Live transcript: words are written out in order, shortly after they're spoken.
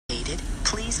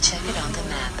Please check it on the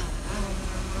map.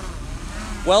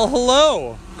 Well,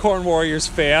 hello, Corn Warriors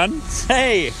fan.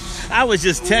 Hey, I was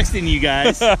just texting you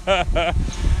guys.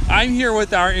 I'm here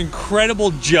with our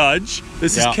incredible judge.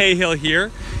 This is Cahill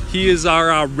here. He is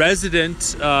our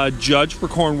resident judge for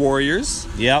Corn Warriors.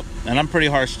 Yep, and I'm pretty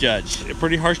harsh judge. A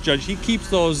pretty harsh judge. He keeps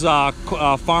those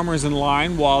farmers in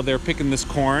line while they're picking this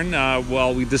corn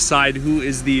while we decide who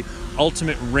is the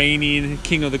ultimate reigning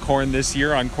king of the corn this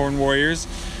year on Corn Warriors.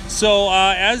 So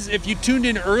as if you tuned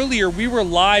in earlier, we were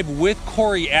live with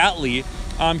Cory Atley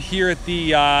here at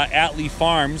the Atley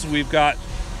Farms. We've got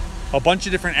a bunch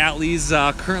of different Atleys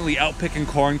currently out picking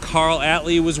corn. Carl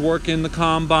Atley was working the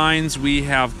combines. We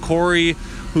have Cory,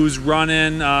 who's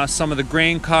running some of the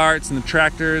grain carts and the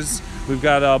tractors. We've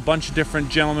got a bunch of different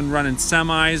gentlemen running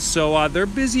semis. So they're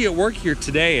busy at work here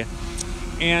today.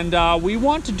 And we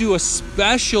want to do a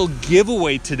special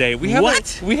giveaway today. We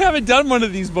haven't done one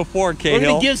of these before, Cahill. We're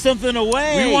gonna give something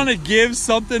away. We want to give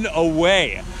something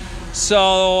away.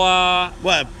 So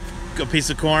what? A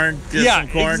piece of corn? Just yeah, some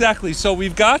corn? Exactly. So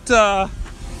we've got a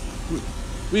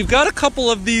couple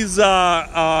of these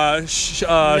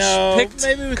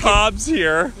picked cobs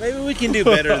here. Maybe we can do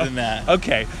better than that.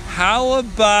 Okay. How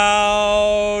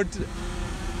about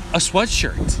a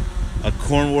sweatshirt? A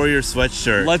Corn Warriors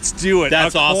sweatshirt. Let's do it.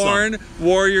 That's awesome. Corn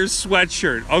Warriors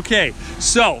sweatshirt. Okay.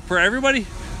 So for everybody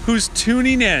who's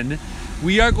tuning in,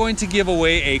 we are going to give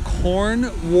away a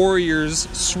Corn Warriors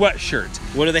sweatshirt.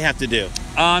 What do they have to do?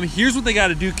 Here's what they got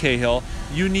to do, Cahill.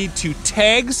 You need to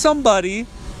tag somebody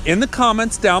in the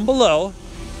comments down below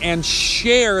and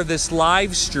share this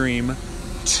live stream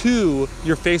to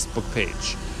your Facebook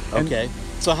page. Okay.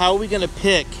 So how are we going to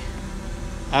pick,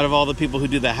 out of all the people who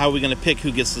do that, how are we going to pick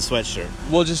who gets the sweatshirt?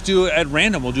 We'll just do it at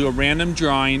random. We'll do a random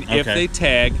drawing if they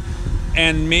tag.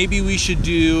 And maybe we should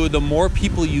do, the more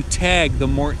people you tag, the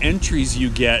more entries you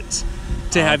get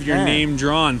to have your name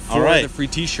drawn for the free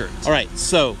t-shirt. All right.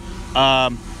 So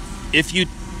if you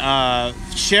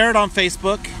share it on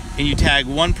Facebook and you tag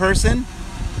one person,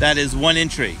 that is one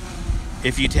entry.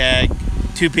 If you tag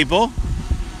two people,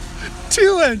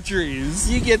 2 entries.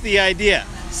 You get the idea.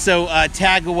 So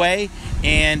tag away,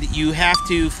 and you have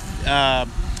to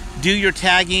do your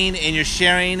tagging and your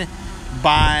sharing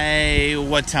by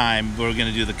what time we're going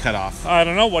to do the cutoff? I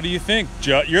don't know. What do you think?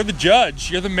 You're the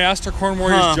judge. You're the master Corn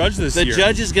Warriors judge this year. The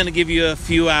judge is going to give you a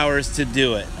few hours to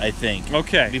do it, I think.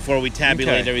 Okay. Before we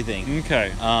tabulate everything.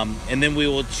 Okay. And then we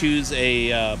will choose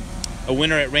a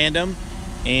winner at random.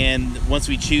 And once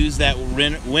we choose that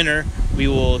winner, we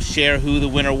will share who the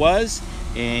winner was.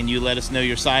 And you let us know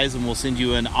your size, and we'll send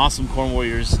you an awesome Corn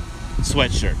Warriors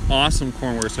sweatshirt. Awesome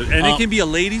Corn Warriors sweatshirt. And it can be a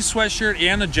ladies sweatshirt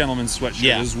and a gentleman's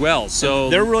sweatshirt as well. So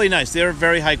they're really nice. They're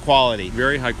very high quality.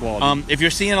 Very high quality. If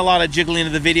you're seeing a lot of jiggling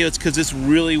of the video, it's because it's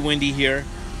really windy here.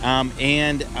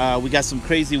 And we got some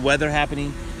crazy weather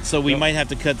happening. So we might have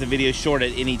to cut the video short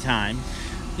at any time.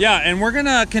 Yeah, and we're going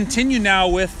to continue now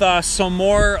with some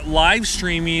more live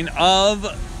streaming of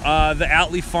the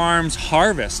Atley Farms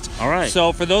harvest. All right.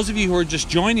 So for those of you who are just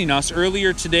joining us,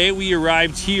 earlier today we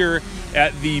arrived here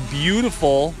at the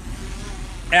beautiful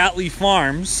Atley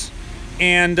Farms,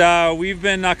 and we've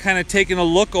been kind of taking a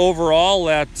look overall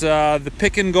at the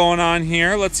picking going on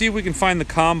here. Let's see if we can find the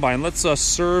combine. Let's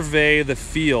survey the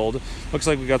field. Looks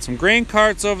like we got some grain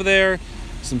carts over there,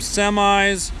 some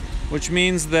semis, which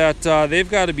means that they've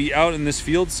got to be out in this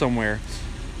field somewhere.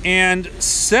 And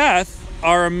Seth,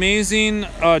 our amazing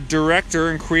director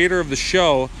and creator of the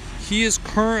show, he is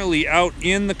currently out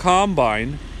in the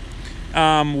combine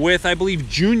with, I believe,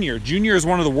 Junior. Junior is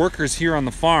one of the workers here on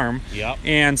the farm. Yep.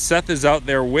 And Seth is out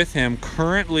there with him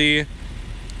currently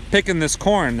picking this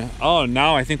corn. Oh,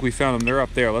 now I think we found them. They're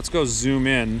up there. Let's go zoom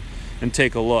in and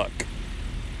take a look.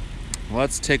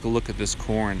 Let's take a look at this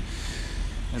corn.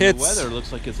 And the weather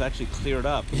looks like it's actually cleared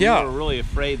up. Yeah. We were really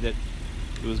afraid that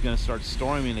it was going to start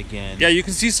storming again. Yeah, you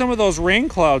can see some of those rain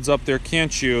clouds up there,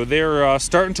 can't you? They're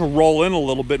starting to roll in a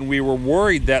little bit, and we were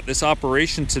worried that this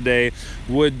operation today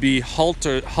would be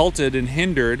halted and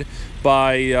hindered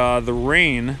by the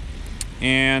rain.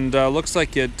 And looks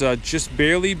like it just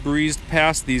barely breezed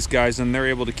past these guys, and they're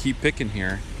able to keep picking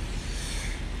here.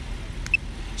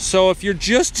 So if you're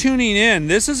just tuning in,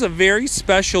 this is a very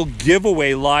special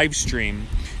giveaway live stream.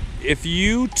 If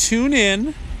you tune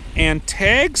in and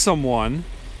tag someone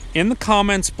in the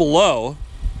comments below,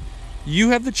 you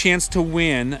have the chance to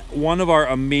win one of our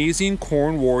amazing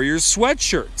Corn Warriors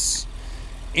sweatshirts.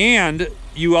 And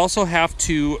you also have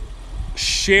to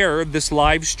share this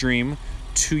live stream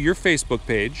to your Facebook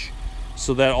page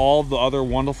so that all the other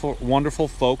wonderful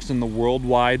folks in the World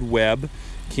Wide Web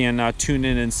can tune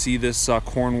in and see this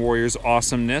Corn Warriors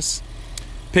awesomeness.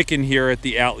 picking here at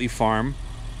the Atley farm.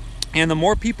 And the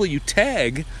more people you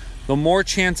tag, the more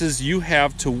chances you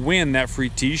have to win that free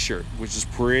t-shirt, which is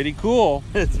pretty cool.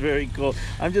 It's very cool.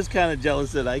 I'm just kind of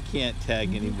jealous that I can't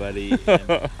tag anybody.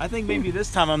 And I think maybe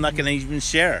this time I'm not going to even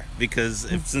share, because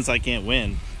since I can't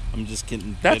win, I'm just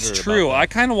getting bitter. That's true. I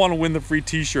kind of want to win the free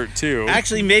t-shirt too.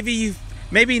 Actually, maybe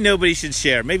nobody should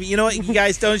share. Maybe, you know what, you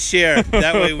guys don't share.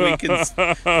 That way we can,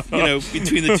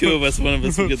 between the two of us, one of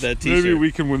us will get that t-shirt. Maybe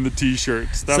we can win the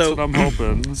t-shirts. That's what I'm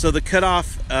hoping. So the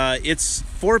cutoff, it's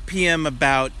 4 p.m.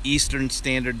 about Eastern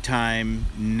Standard Time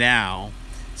now.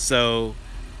 So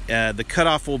the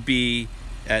cutoff will be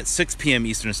at 6 p.m.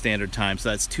 Eastern Standard Time.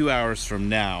 So that's 2 hours from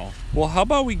now. Well, how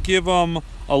about we give them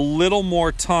a little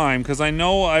more time, because I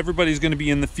know everybody's going to be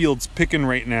in the fields picking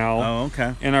right now. Oh,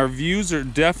 okay. And our views are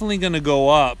definitely going to go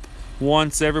up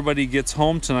once everybody gets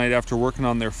home tonight after working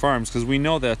on their farms, because we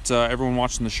know that everyone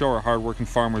watching the show are hardworking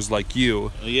farmers like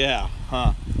you. Yeah,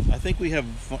 huh. I think we have...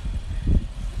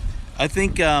 I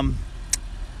think...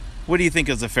 what do you think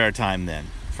is a fair time then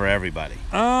for everybody?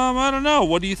 I don't know.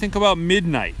 What do you think about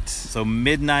midnight? So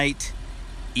midnight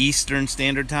Eastern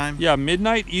Standard Time? Yeah,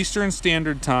 midnight Eastern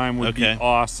Standard Time would be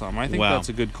awesome. I think that's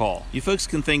a good call. You folks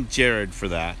can thank Jared for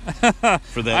that.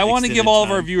 I want to give all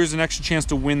of our viewers an extra chance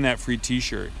to win that free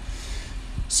t-shirt.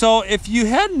 So if you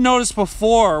hadn't noticed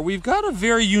before, we've got a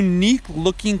very unique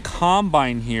looking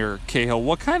combine here, Cahill.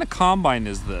 What kind of combine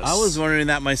is this? I was wondering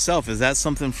that myself. Is that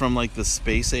something from like the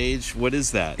space age? What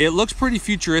is that? It looks pretty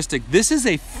futuristic. This is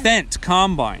a Fendt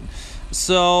combine.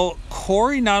 So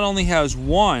Cory not only has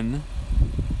one,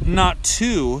 not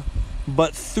two,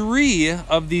 but 3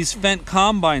 of these Fendt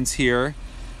combines here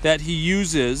that he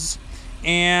uses.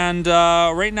 And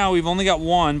right now we've only got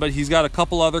one, but he's got a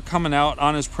couple other coming out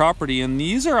on his property, and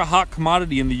these are a hot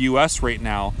commodity in the US right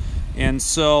now. And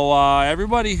so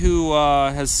everybody who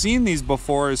has seen these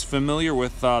before is familiar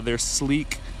with their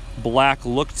sleek black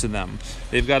look to them.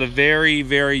 They've got a very,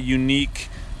 very unique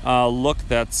look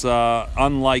that's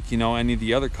unlike, any of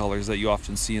the other colors that you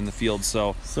often see in the field.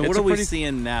 So what are we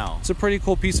seeing now? It's a pretty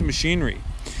cool piece of machinery.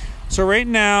 So right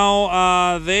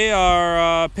now they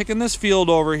are picking this field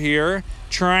over here,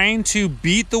 trying to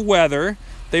beat the weather.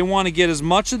 They want to get as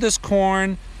much of this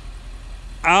corn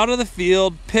out of the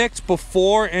field picked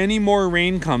before any more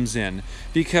rain comes in,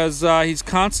 because he's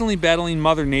constantly battling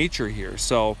Mother Nature here.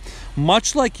 So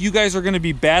much like you guys are going to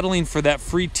be battling for that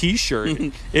free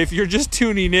t-shirt, if you're just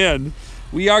tuning in,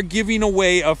 we are giving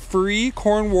away a free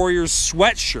Corn Warriors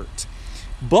sweatshirt.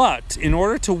 But in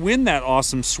order to win that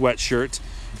awesome sweatshirt,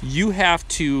 you have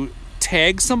to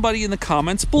tag somebody in the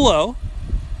comments below,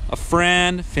 a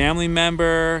friend, family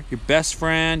member, your best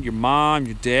friend, your mom,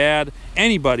 your dad,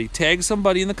 anybody. Tag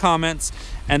somebody in the comments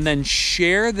and then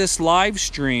share this live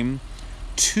stream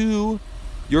to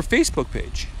your Facebook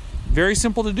page. Very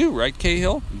simple to do, right,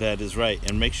 Cahill? That is right.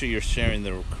 And make sure you're sharing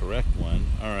the correct one.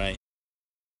 All right.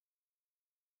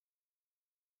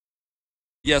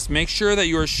 Yes, make sure that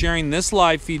you are sharing this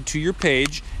live feed to your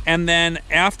page, and then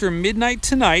after midnight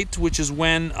tonight, which is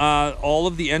when all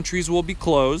of the entries will be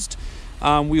closed,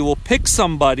 we will pick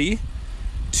somebody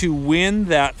to win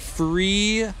that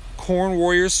free Corn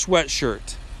Warriors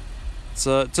sweatshirt. It's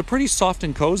a pretty soft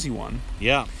and cozy one.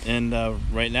 Yeah, and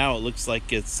right now it looks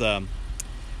like it's... I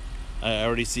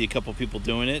already see a couple people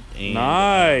doing it. And,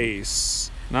 nice.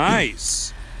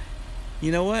 Nice.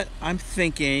 You know what? I'm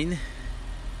thinking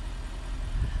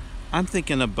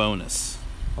a bonus.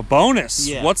 A bonus?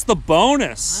 Yeah. What's the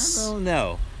bonus? I don't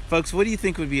know. Folks, what do you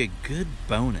think would be a good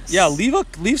bonus? Yeah,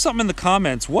 leave something in the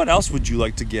comments. What else would you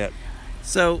like to get?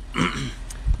 So,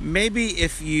 maybe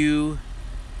if you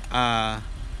have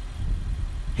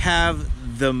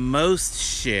the most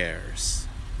shares,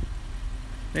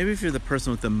 maybe if you're the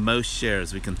person with the most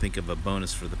shares, we can think of a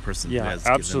bonus for the person who has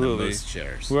given the most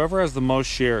shares. Whoever has the most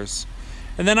shares.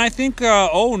 And then I think,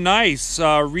 oh, nice.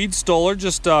 Reed Stoller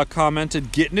just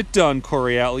commented, getting it done,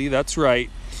 Cory Atley. That's right.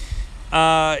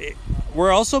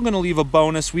 We're also going to leave a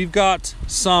bonus. We've got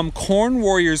some Corn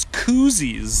Warriors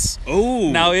koozies. Oh.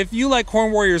 Now, if you like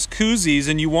Corn Warriors koozies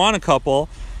and you want a couple,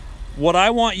 what I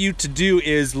want you to do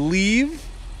is leave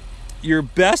your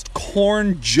best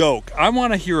corn joke. I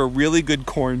want to hear a really good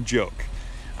corn joke.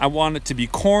 I want it to be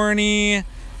corny.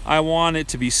 I want it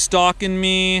to be stalking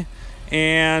me.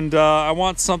 And I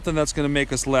want something that's going to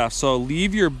make us laugh. So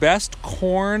leave your best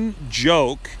corn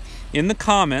joke in the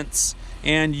comments,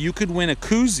 and you could win a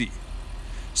koozie.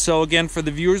 So again, for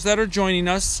the viewers that are joining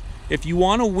us, if you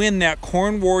want to win that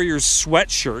Corn Warriors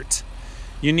sweatshirt,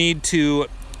 you need to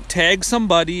tag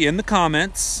somebody in the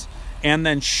comments and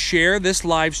then share this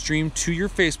live stream to your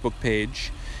Facebook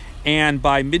page. And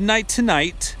by midnight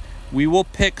tonight, we will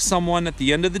pick someone at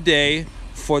the end of the day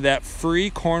for that free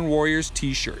Corn Warriors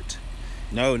t-shirt.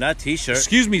 No, not t-shirt.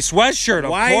 Excuse me, sweatshirt.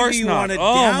 Why of course do you not. want to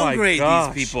Oh downgrade my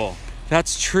gosh. these people?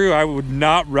 That's true. I would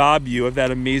not rob you of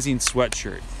that amazing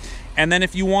sweatshirt. And then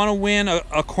if you want to win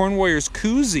a Corn Warriors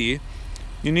koozie,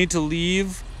 you need to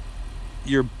leave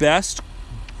your best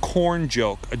corn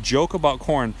joke, a joke about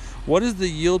corn. What is the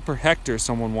yield per hectare,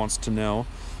 someone wants to know.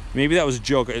 Maybe that was a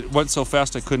joke. It went so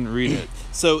fast I couldn't read it.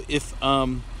 So if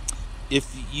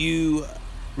you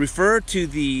refer to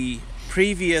the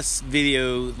previous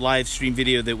live stream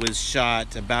video that was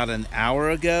shot about an hour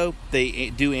ago, they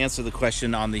do answer the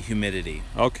question on the humidity.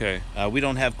 Okay. We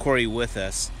don't have Cory with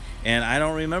us, and I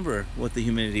don't remember what the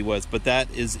humidity was, but that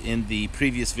is in the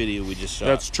previous video we just shot.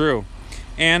 That's true.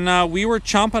 And we were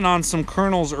chomping on some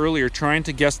kernels earlier, trying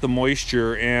to guess the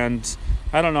moisture, and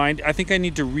I don't know, I think I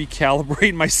need to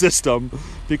recalibrate my system,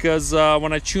 because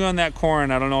when I chew on that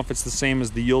corn, I don't know if it's the same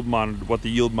as the yield monitor, what the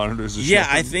yield monitors are showing. Yeah,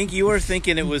 I think you were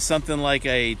thinking it was something like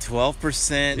a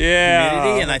 12% Yeah.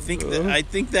 humidity, and I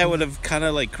think that would have kind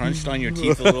of like crunched on your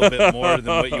teeth a little bit more than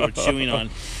what you were chewing on.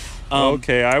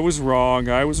 Okay, I was wrong.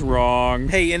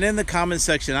 Hey, and in the comment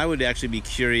section, I would actually be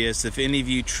curious if any of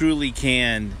you truly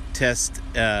can test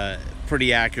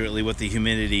pretty accurately what the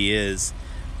humidity is.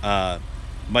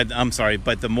 But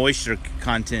the moisture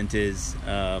content is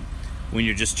when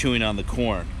you're just chewing on the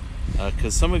corn.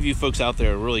 Because some of you folks out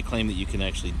there really claim that you can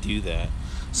actually do that.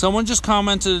 Someone just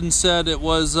commented and said, it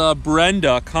was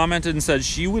Brenda, commented and said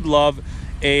she would love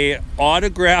a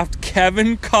autographed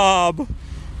Kevin Cobb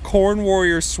Corn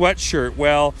Warrior sweatshirt.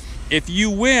 Well, if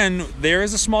you win, there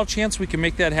is a small chance we can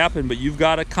make that happen, but you've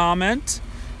got to comment,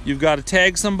 you've got to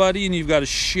tag somebody, and you've got to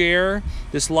share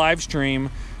this live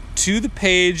stream to the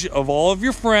page of all of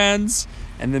your friends,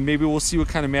 and then maybe we'll see what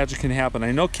kind of magic can happen.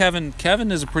 I know Kevin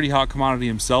is a pretty hot commodity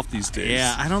himself these days.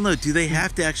 Yeah, I don't know. Do they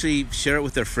have to actually share it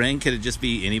with their friend? Can it just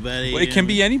be anybody? Well, it can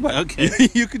be anybody. Okay.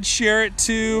 You could share it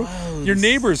to your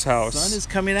neighbor's house. The sun is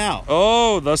coming out.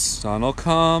 Oh, the sun will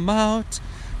come out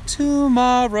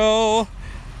tomorrow.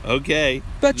 Okay.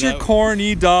 Bet your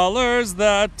corny dollars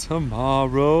that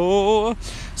tomorrow.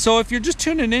 So if you're just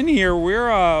tuning in here,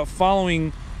 we're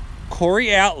following Cory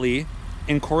Atley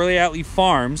and Cory Atley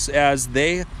Farms as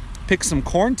they pick some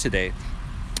corn today.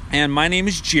 And my name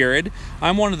is Jared.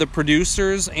 I'm one of the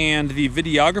producers and the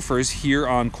videographers here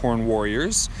on Corn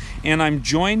Warriors. And I'm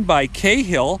joined by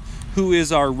Cahill, who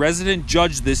is our resident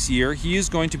judge this year. He is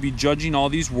going to be judging all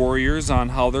these warriors on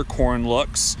how their corn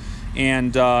looks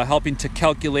and helping to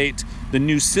calculate the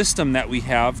new system that we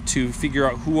have to figure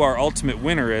out who our ultimate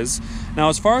winner is. Now,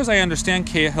 as far as I understand,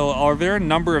 Cahill, are there a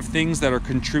number of things that are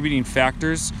contributing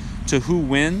factors to who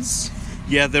wins?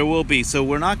 Yeah, there will be. So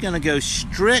we're not going to go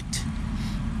strictly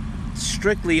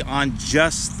on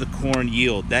just the corn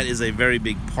yield. That is a very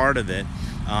big part of it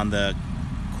on the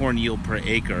corn yield per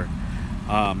acre.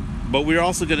 But we're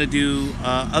also going to do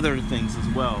other things as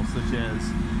well, such as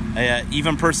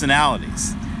even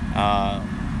personalities,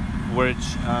 which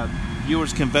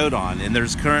viewers can vote on. And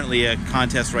there's currently a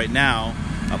contest right now,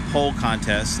 a poll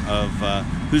contest of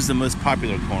who's the most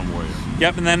popular corn warrior.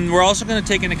 Yep, and then we're also going to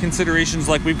take into considerations,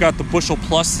 like we've got the bushel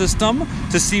plus system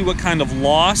to see what kind of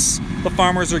loss the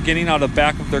farmers are getting out of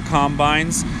back of their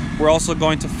combines. We're also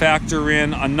going to factor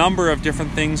in a number of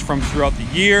different things from throughout the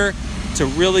year to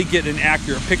really get an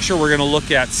accurate picture. We're going to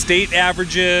look at state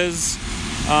averages,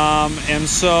 and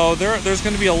so there's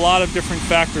going to be a lot of different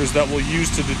factors that we'll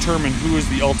use to determine who is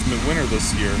the ultimate winner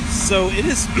this year. So it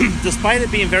is, despite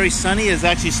it being very sunny, it's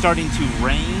actually starting to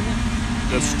rain.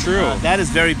 That's true. That is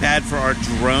very bad for our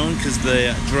drone, because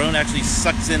the drone actually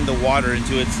sucks in the water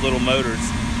into its little motors.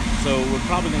 So we're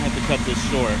probably going to have to cut this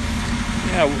short.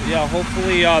 Yeah.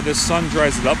 Hopefully this sun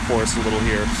dries it up for us a little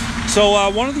here. So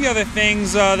one of the other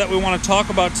things that we want to talk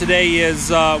about today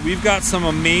is we've got some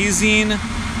amazing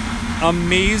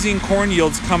corn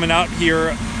yields coming out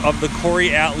here of the Cory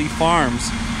Atley Farms.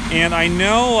 And I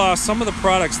know some of the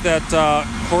products that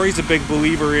Cory's a big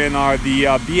believer in are the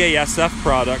BASF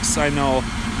products. I know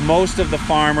most of the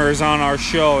farmers on our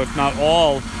show, if not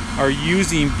all, are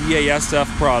using BASF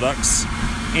products.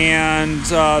 And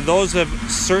those have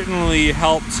certainly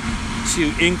helped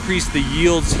to increase the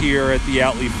yields here at the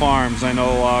Atley Farms. I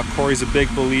know Cory's a big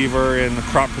believer in the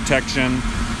crop protection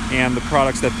and the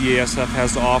products that BASF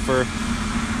has to offer.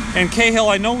 And Cahill,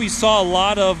 I know we saw a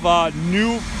lot of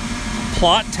new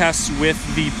plot tests with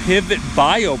the Pivot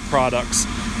Bio products.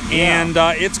 Yeah. And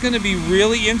it's going to be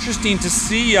really interesting to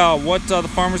see what the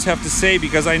farmers have to say,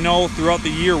 because I know throughout the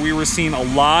year we were seeing a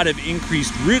lot of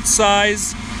increased root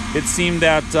size. It seemed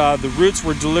that the roots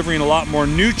were delivering a lot more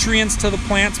nutrients to the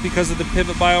plants because of the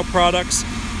Pivot Bio products.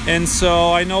 And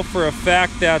so I know for a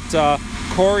fact that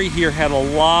Cory here had a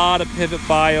lot of Pivot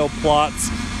Bio plots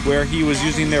where he was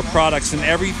using their products, and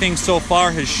everything so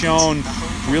far has shown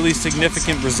really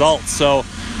significant results. So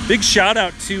big shout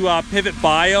out to Pivot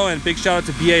Bio, and big shout out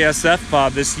to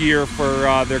BASF this year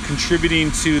for their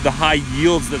contributing to the high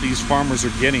yields that these farmers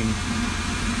are getting.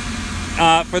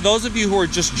 For those of you who are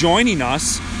just joining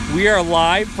us, we are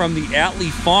live from the Atley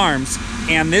Farms,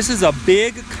 and this is a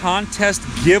big contest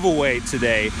giveaway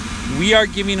today. We are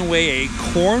giving away a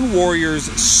Corn Warriors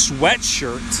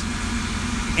sweatshirt,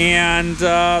 and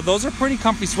those are pretty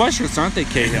comfy sweatshirts, aren't they,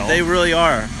 Cahill? They really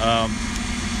are,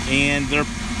 and they're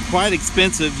quite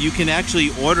expensive. You can actually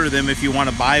order them if you want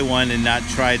to buy one and not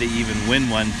try to even win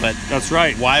one. But that's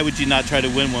right. Why would you not try to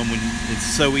win one when it's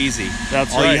so easy?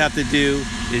 That's all right. You have to do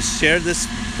is share this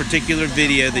particular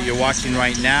video that you're watching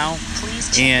right now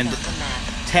and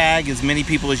tag as many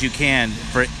people as you can.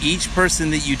 For each person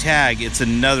that you tag, it's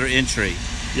another entry.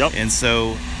 Yep. And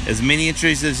so as many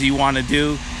entries as you want to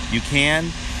do, you can.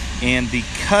 And the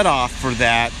cutoff for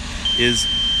that is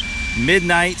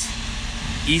midnight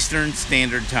Eastern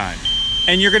Standard Time.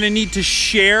 And you're going to need to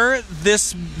share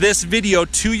this video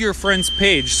to your friend's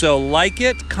page. So like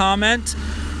it, comment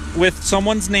with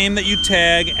someone's name that you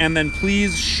tag, and then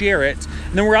please share it.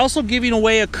 And then we're also giving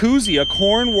away a koozie, a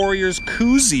Corn Warriors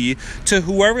koozie, to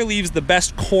whoever leaves the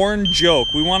best corn joke.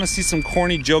 We want to see some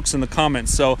corny jokes in the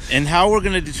comments. So, and how we're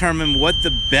going to determine what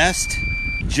the best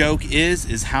joke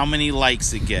is how many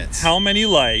likes it gets. How many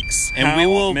likes? And we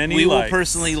will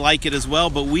personally like it as well,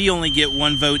 but we only get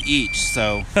one vote each.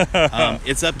 So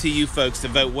it's up to you folks to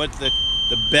vote what the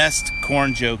best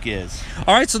corn joke is.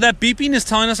 All right, so that beeping is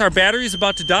telling us our battery is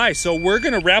about to die. So we're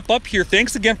going to wrap up here.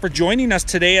 Thanks again for joining us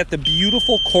today at the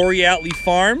beautiful Cory Atley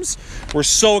Farms. We're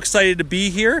so excited to be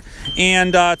here,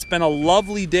 and it's been a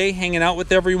lovely day hanging out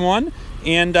with everyone.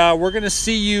 And we're going to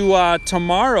see you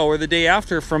tomorrow or the day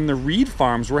after from the Reed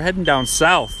Farms. We're heading down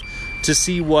south to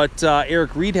see what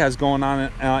Eric Reed has going on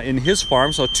in his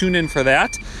farm. So tune in for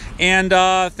that. And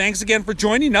thanks again for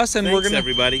joining us. And Thanks,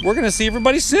 everybody. We're gonna see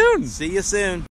everybody soon. See you soon.